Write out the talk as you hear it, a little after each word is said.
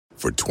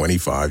For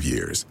 25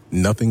 years,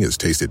 nothing has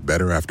tasted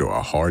better after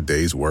a hard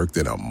day's work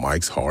than a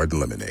Mike's Hard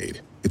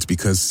Lemonade. It's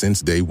because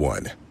since day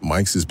one,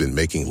 Mike's has been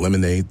making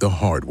lemonade the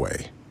hard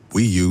way.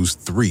 We use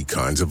 3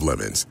 kinds of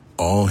lemons,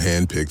 all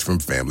hand-picked from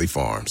family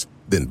farms,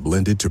 then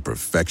blended to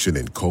perfection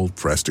and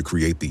cold-pressed to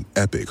create the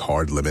epic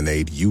hard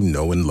lemonade you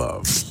know and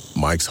love.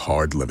 Mike's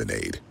Hard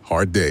Lemonade.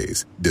 Hard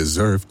days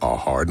deserve a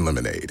hard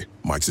lemonade.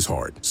 Mike's is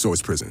hard, so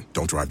is prison.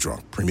 Don't drive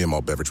drunk. Premium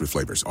malt beverage with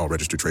flavors. All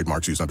registered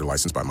trademarks used under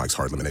license by Mike's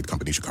Hard Lemonade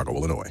Company, Chicago,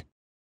 Illinois.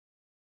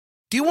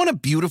 Do you want a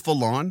beautiful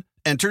lawn?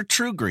 Enter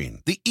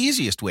TruGreen, the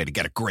easiest way to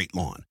get a great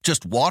lawn.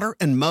 Just water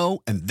and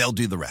mow, and they'll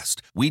do the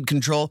rest. Weed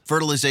control,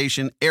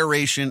 fertilization,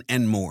 aeration,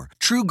 and more.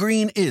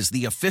 TruGreen is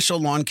the official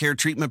lawn care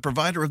treatment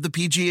provider of the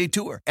PGA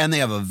Tour, and they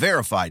have a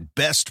verified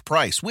best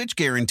price, which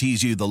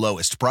guarantees you the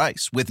lowest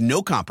price with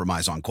no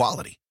compromise on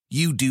quality.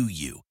 You do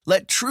you.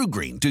 Let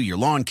TruGreen do your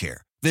lawn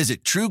care.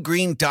 Visit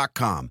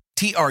TruGreen.com,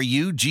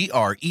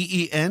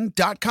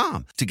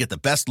 TruGreen.com, to get the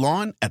best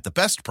lawn at the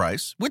best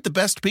price with the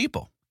best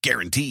people.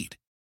 Guaranteed.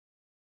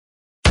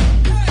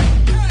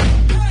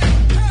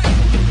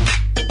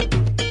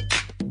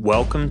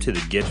 Welcome to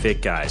the Get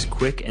Fit Guys,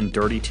 quick and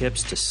dirty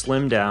tips to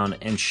slim down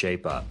and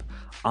shape up.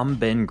 I'm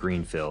Ben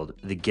Greenfield,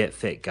 the Get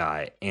Fit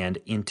Guy, and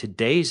in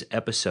today's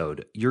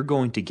episode, you're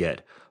going to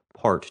get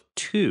part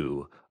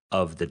 2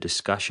 of the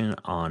discussion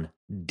on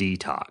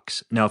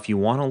detox. Now, if you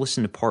want to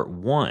listen to part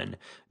 1,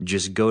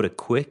 just go to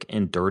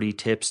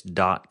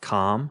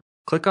quickanddirtytips.com,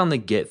 click on the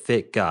Get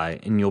Fit Guy,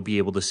 and you'll be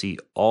able to see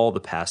all the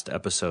past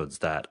episodes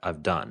that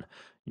I've done.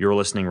 You're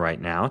listening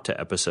right now to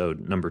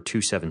episode number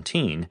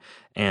 217,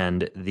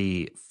 and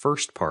the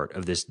first part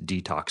of this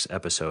detox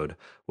episode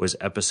was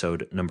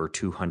episode number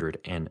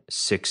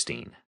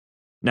 216.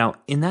 Now,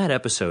 in that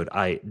episode,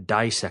 I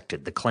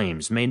dissected the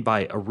claims made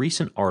by a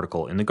recent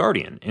article in The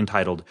Guardian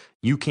entitled,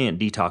 "You Can't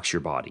Detox Your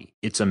Body.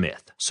 It's a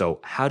Myth. So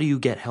how do you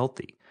get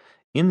healthy?"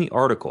 In the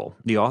article,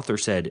 the author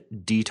said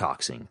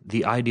detoxing,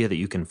 the idea that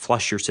you can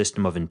flush your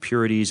system of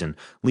impurities and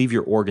leave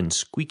your organs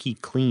squeaky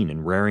clean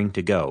and raring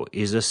to go,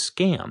 is a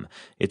scam.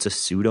 It's a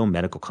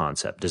pseudo-medical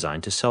concept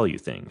designed to sell you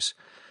things.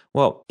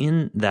 Well,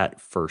 in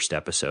that first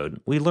episode,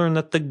 we learned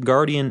that The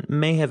Guardian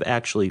may have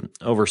actually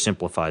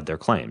oversimplified their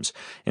claims.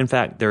 In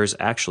fact, there is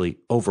actually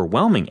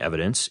overwhelming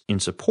evidence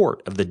in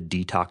support of the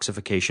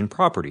detoxification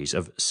properties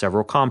of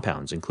several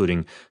compounds,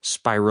 including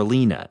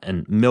spirulina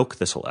and milk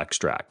thistle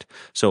extract.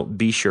 So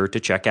be sure to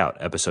check out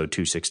episode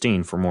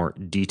 216 for more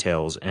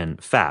details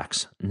and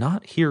facts,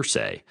 not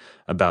hearsay,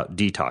 about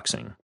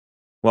detoxing.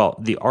 Well,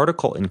 the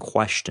article in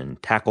question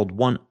tackled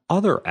one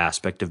other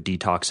aspect of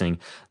detoxing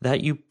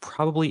that you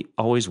probably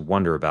always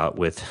wonder about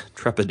with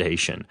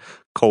trepidation: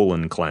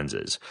 colon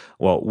cleanses.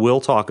 Well,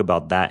 we'll talk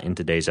about that in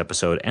today's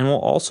episode, and we'll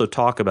also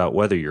talk about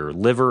whether your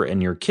liver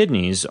and your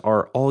kidneys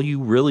are all you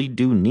really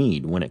do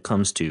need when it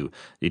comes to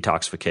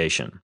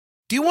detoxification.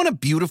 Do you want a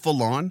beautiful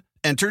lawn?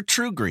 Enter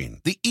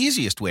TruGreen, the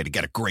easiest way to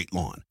get a great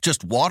lawn.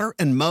 Just water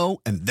and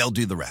mow, and they'll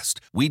do the rest.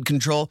 Weed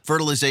control,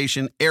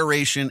 fertilization,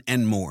 aeration,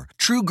 and more.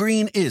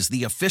 TruGreen is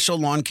the official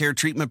lawn care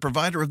treatment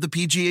provider of the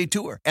PGA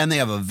Tour, and they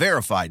have a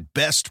verified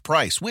best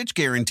price, which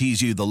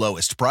guarantees you the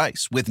lowest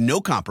price with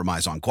no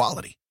compromise on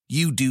quality.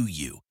 You do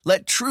you.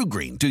 Let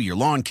TruGreen do your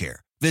lawn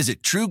care.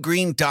 Visit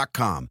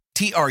TruGreen.com,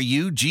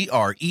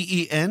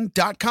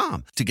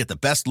 TruGreen.com, to get the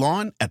best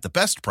lawn at the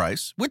best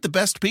price with the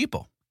best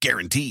people.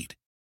 Guaranteed.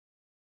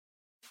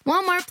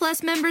 Walmart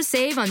Plus members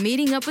save on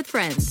meeting up with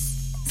friends.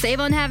 Save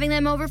on having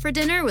them over for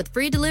dinner with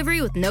free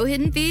delivery with no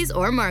hidden fees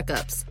or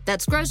markups.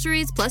 That's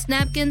groceries, plus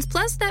napkins,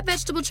 plus that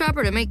vegetable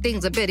chopper to make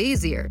things a bit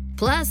easier.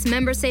 Plus,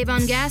 members save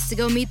on gas to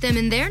go meet them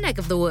in their neck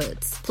of the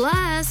woods.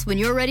 Plus, when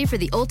you're ready for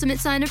the ultimate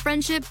sign of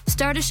friendship,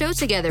 start a show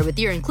together with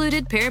your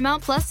included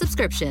Paramount Plus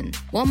subscription.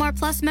 Walmart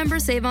Plus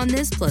members save on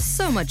this plus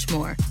so much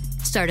more.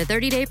 Start a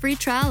 30-day free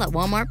trial at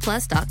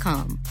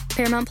walmartplus.com.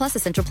 Paramount Plus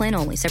Essential Plan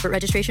only. Separate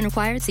registration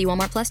required. See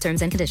Walmart Plus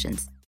terms and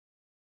conditions.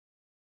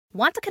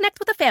 Want to connect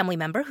with a family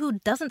member who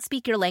doesn't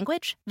speak your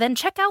language? Then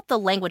check out the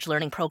language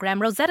learning program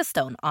Rosetta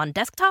Stone on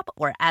desktop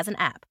or as an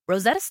app.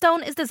 Rosetta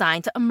Stone is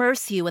designed to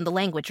immerse you in the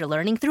language you're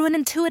learning through an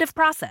intuitive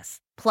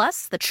process.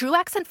 Plus, the True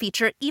Accent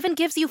feature even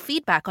gives you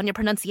feedback on your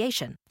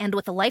pronunciation. And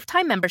with a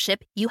lifetime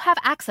membership, you have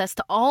access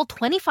to all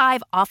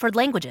 25 offered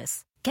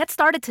languages. Get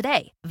started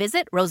today.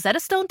 Visit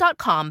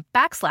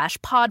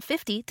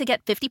rosettastone.com/pod50 to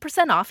get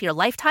 50% off your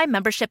lifetime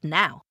membership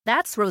now.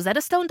 That's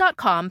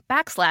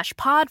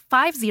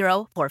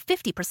rosettastone.com/pod50 for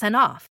 50%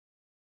 off.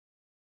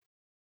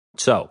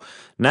 So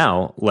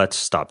now let's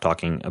stop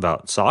talking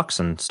about socks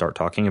and start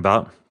talking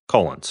about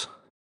colons.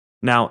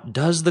 Now,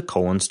 does the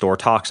colon store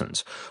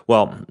toxins?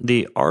 Well,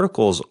 the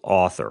article's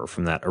author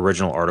from that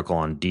original article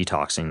on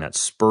detoxing that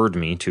spurred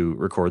me to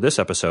record this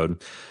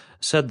episode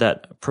said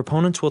that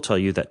proponents will tell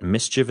you that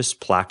mischievous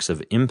plaques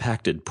of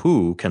impacted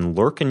poo can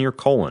lurk in your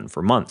colon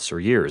for months or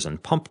years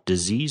and pump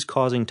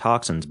disease-causing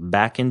toxins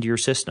back into your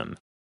system.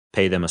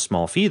 Pay them a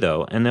small fee,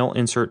 though, and they'll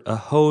insert a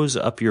hose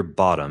up your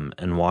bottom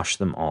and wash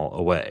them all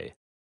away.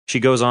 She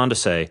goes on to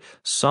say,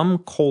 some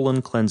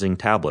colon cleansing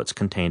tablets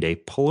contained a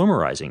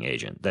polymerizing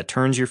agent that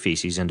turns your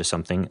feces into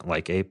something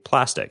like a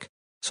plastic,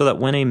 so that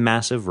when a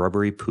massive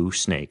rubbery poo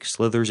snake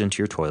slithers into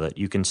your toilet,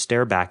 you can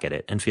stare back at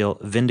it and feel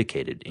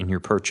vindicated in your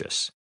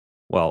purchase.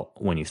 Well,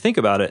 when you think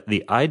about it,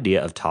 the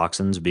idea of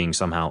toxins being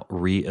somehow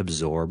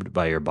reabsorbed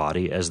by your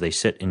body as they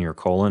sit in your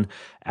colon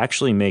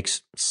actually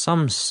makes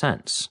some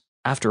sense.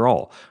 After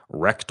all,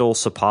 rectal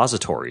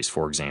suppositories,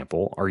 for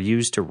example, are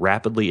used to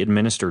rapidly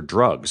administer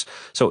drugs.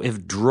 So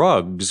if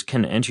drugs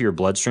can enter your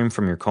bloodstream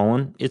from your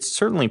colon, it's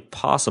certainly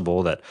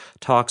possible that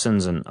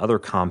toxins and other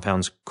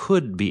compounds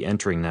could be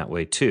entering that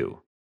way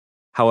too.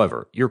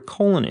 However, your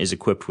colon is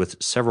equipped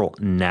with several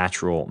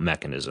natural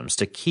mechanisms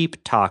to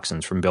keep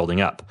toxins from building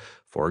up.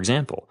 For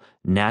example,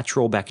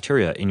 natural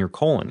bacteria in your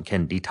colon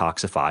can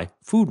detoxify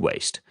food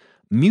waste.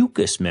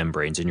 Mucous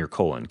membranes in your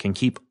colon can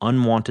keep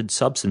unwanted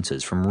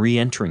substances from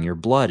re-entering your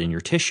blood and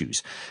your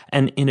tissues.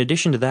 And in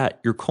addition to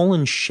that, your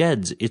colon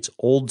sheds its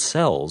old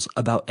cells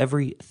about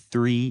every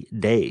 3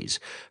 days,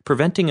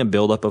 preventing a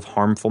buildup of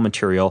harmful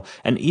material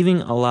and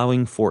even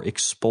allowing for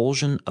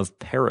expulsion of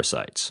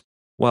parasites.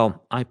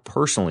 Well, I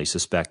personally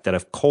suspect that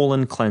if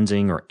colon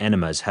cleansing or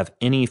enemas have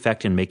any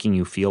effect in making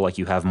you feel like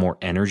you have more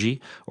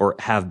energy or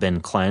have been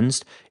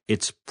cleansed,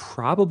 it's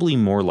probably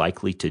more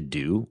likely to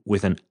do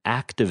with an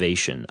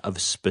activation of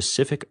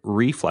specific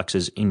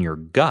reflexes in your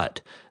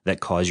gut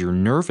that cause your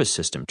nervous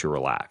system to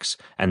relax.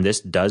 And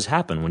this does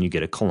happen when you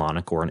get a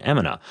colonic or an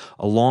emena,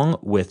 along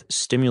with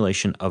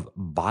stimulation of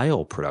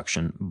bile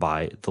production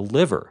by the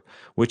liver,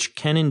 which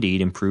can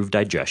indeed improve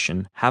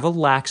digestion, have a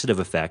laxative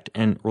effect,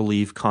 and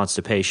relieve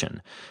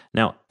constipation.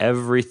 Now,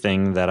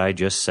 everything that I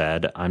just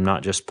said, I'm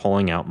not just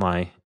pulling out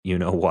my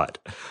you-know-what.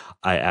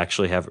 I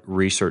actually have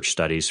research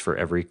studies for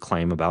every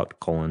claim about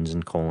colons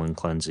and colon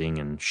cleansing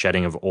and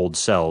shedding of old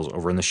cells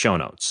over in the show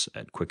notes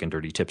at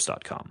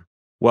quickanddirtytips.com.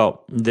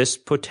 Well, this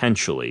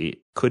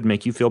potentially could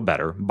make you feel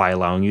better by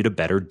allowing you to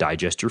better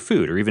digest your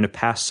food or even to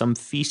pass some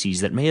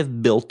feces that may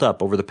have built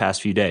up over the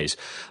past few days.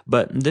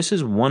 But this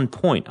is one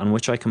point on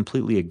which I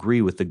completely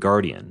agree with The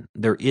Guardian.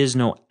 There is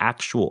no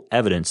actual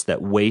evidence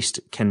that waste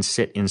can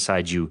sit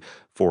inside you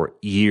for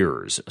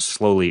years,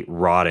 slowly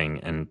rotting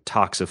and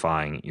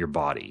toxifying your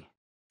body.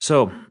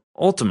 So,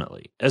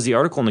 ultimately, as the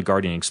article in The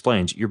Guardian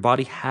explains, your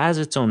body has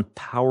its own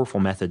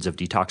powerful methods of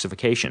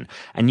detoxification,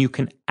 and you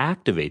can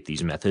activate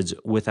these methods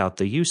without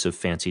the use of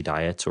fancy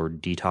diets or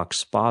detox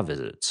spa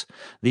visits.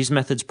 These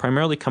methods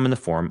primarily come in the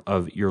form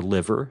of your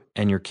liver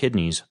and your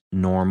kidneys'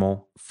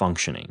 normal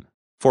functioning.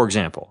 For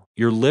example,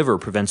 your liver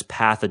prevents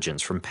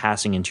pathogens from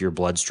passing into your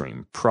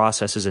bloodstream,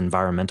 processes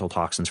environmental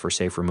toxins for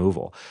safe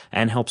removal,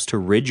 and helps to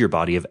rid your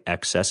body of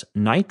excess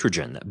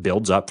nitrogen that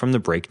builds up from the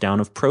breakdown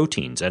of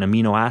proteins and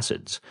amino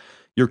acids.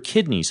 Your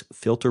kidneys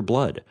filter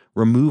blood,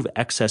 remove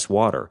excess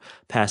water,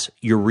 pass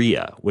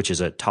urea, which is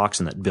a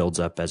toxin that builds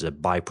up as a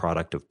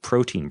byproduct of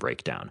protein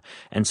breakdown,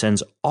 and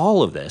sends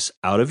all of this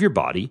out of your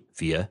body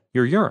via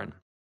your urine.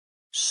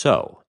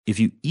 So, if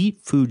you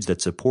eat foods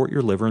that support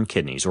your liver and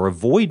kidneys or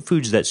avoid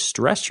foods that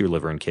stress your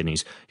liver and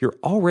kidneys, you're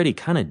already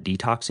kind of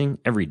detoxing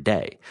every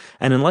day.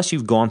 And unless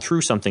you've gone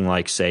through something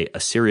like, say, a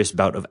serious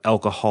bout of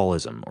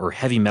alcoholism or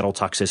heavy metal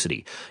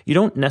toxicity, you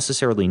don't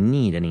necessarily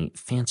need any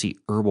fancy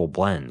herbal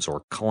blends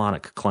or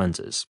colonic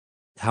cleanses.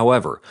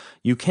 However,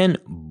 you can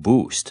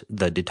boost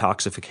the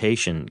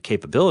detoxification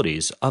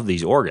capabilities of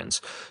these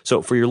organs.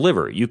 So for your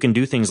liver, you can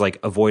do things like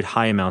avoid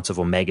high amounts of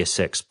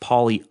omega-6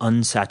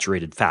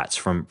 polyunsaturated fats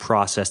from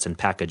processed and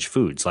packaged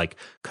foods like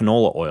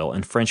canola oil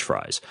and French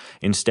fries.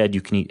 Instead, you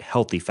can eat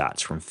healthy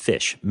fats from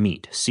fish,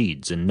 meat,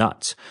 seeds, and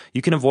nuts.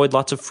 You can avoid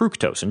lots of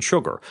fructose and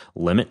sugar,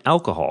 limit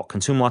alcohol,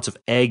 consume lots of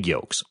egg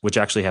yolks, which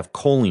actually have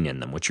choline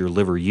in them, which your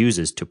liver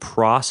uses to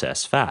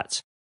process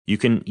fats. You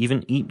can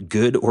even eat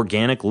good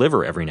organic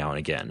liver every now and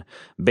again.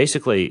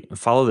 Basically,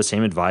 follow the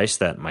same advice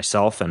that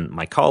myself and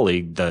my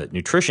colleague, the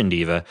Nutrition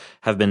Diva,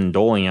 have been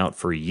doling out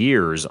for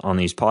years on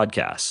these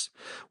podcasts.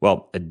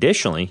 Well,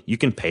 additionally, you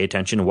can pay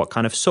attention to what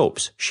kind of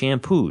soaps,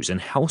 shampoos,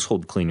 and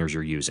household cleaners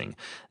you're using.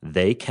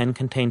 They can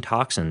contain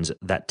toxins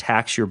that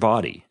tax your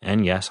body.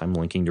 And yes, I'm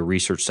linking to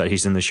research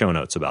studies in the show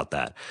notes about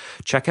that.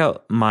 Check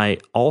out my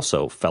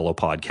also fellow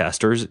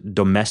podcasters'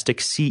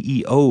 Domestic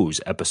CEOs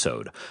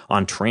episode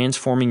on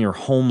transforming your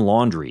home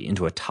laundry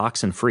into a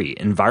toxin-free,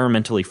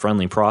 environmentally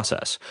friendly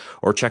process.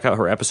 Or check out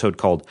her episode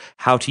called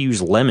How to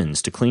Use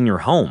Lemons to Clean Your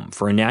Home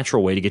for a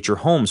natural way to get your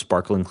home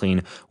sparkling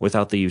clean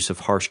without the use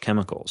of harsh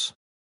chemicals.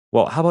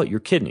 Well, how about your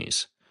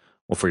kidneys?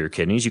 Well, for your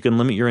kidneys, you can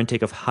limit your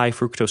intake of high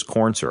fructose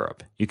corn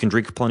syrup. You can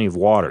drink plenty of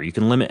water. You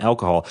can limit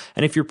alcohol.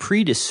 And if you're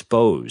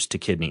predisposed to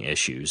kidney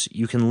issues,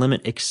 you can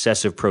limit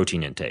excessive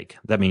protein intake.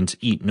 That means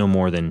eat no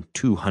more than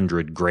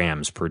 200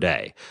 grams per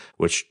day,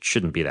 which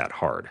shouldn't be that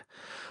hard.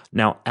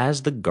 Now,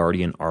 as the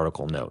Guardian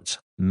article notes,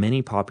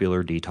 many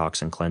popular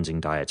detox and cleansing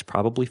diets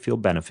probably feel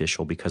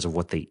beneficial because of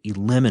what they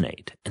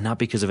eliminate and not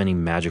because of any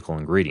magical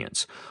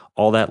ingredients.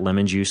 All that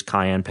lemon juice,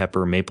 cayenne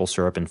pepper, maple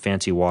syrup, and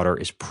fancy water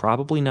is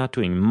probably not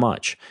doing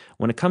much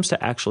when it comes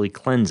to actually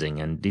cleansing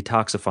and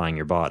detoxifying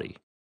your body.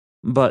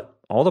 But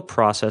all the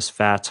processed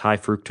fats, high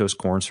fructose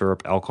corn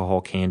syrup, alcohol,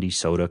 candy,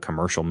 soda,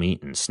 commercial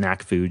meat, and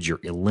snack foods you're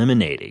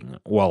eliminating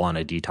while on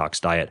a detox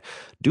diet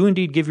do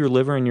indeed give your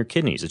liver and your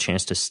kidneys a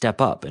chance to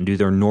step up and do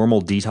their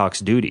normal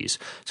detox duties,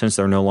 since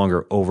they're no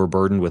longer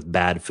overburdened with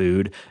bad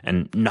food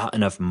and not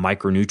enough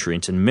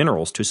micronutrients and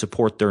minerals to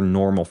support their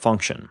normal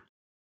function.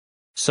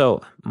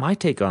 So, my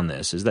take on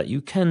this is that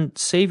you can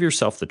save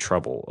yourself the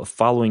trouble of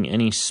following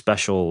any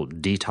special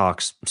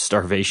detox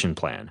starvation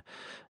plan.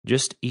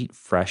 Just eat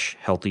fresh,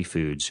 healthy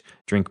foods,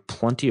 drink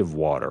plenty of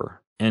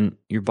water, and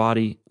your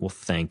body will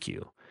thank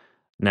you.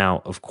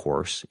 Now, of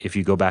course, if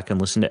you go back and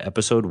listen to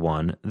episode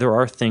 1, there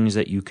are things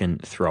that you can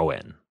throw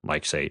in,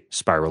 like, say,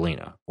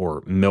 spirulina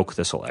or milk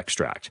thistle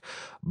extract.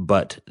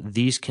 But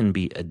these can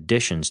be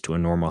additions to a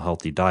normal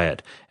healthy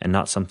diet and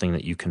not something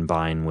that you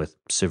combine with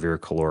severe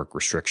caloric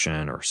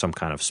restriction or some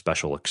kind of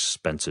special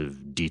expensive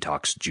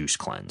detox juice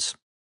cleanse.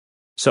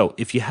 So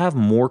if you have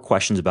more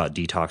questions about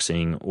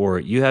detoxing or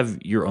you have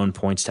your own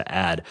points to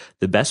add,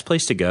 the best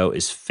place to go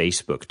is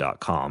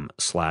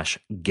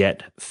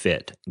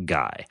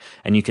facebook.com/getfitguy.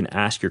 And you can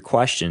ask your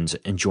questions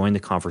and join the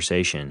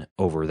conversation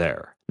over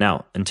there.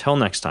 Now, until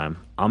next time,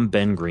 I'm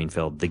Ben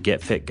Greenfield, the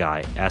Get Fit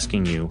Guy,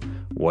 asking you,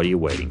 what are you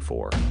waiting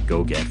for?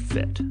 Go get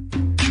fit.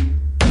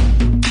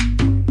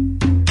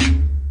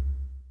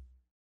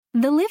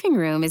 The living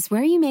room is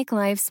where you make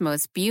life's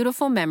most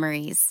beautiful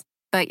memories.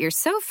 But your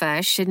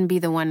sofa shouldn't be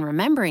the one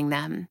remembering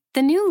them.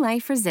 The new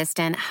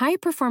life-resistant,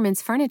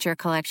 high-performance furniture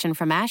collection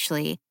from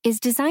Ashley is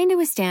designed to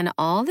withstand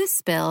all the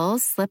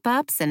spills,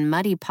 slip-ups, and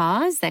muddy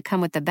paws that come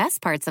with the best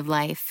parts of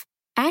life.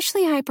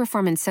 Ashley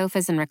high-performance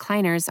sofas and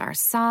recliners are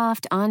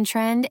soft,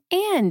 on-trend,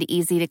 and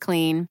easy to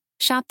clean.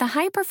 Shop the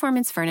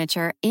high-performance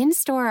furniture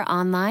in-store or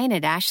online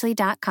at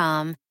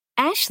ashley.com.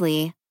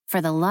 Ashley, for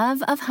the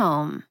love of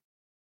home.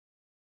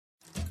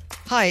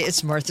 Hi,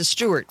 it's Martha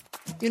Stewart.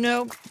 You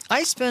know,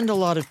 I spend a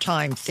lot of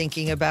time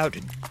thinking about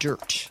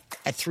dirt.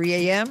 At 3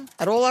 a.m.,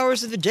 at all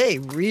hours of the day,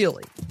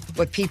 really.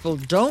 What people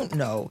don't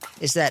know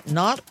is that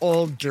not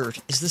all dirt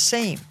is the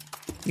same.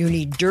 You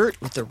need dirt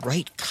with the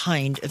right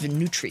kind of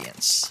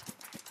nutrients.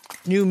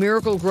 New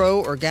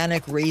Miracle-Gro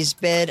organic raised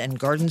bed and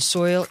garden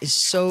soil is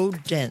so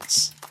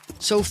dense,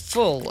 so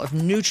full of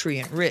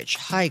nutrient-rich,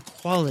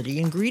 high-quality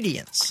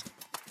ingredients.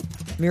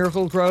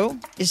 Miracle-Gro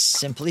is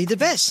simply the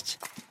best.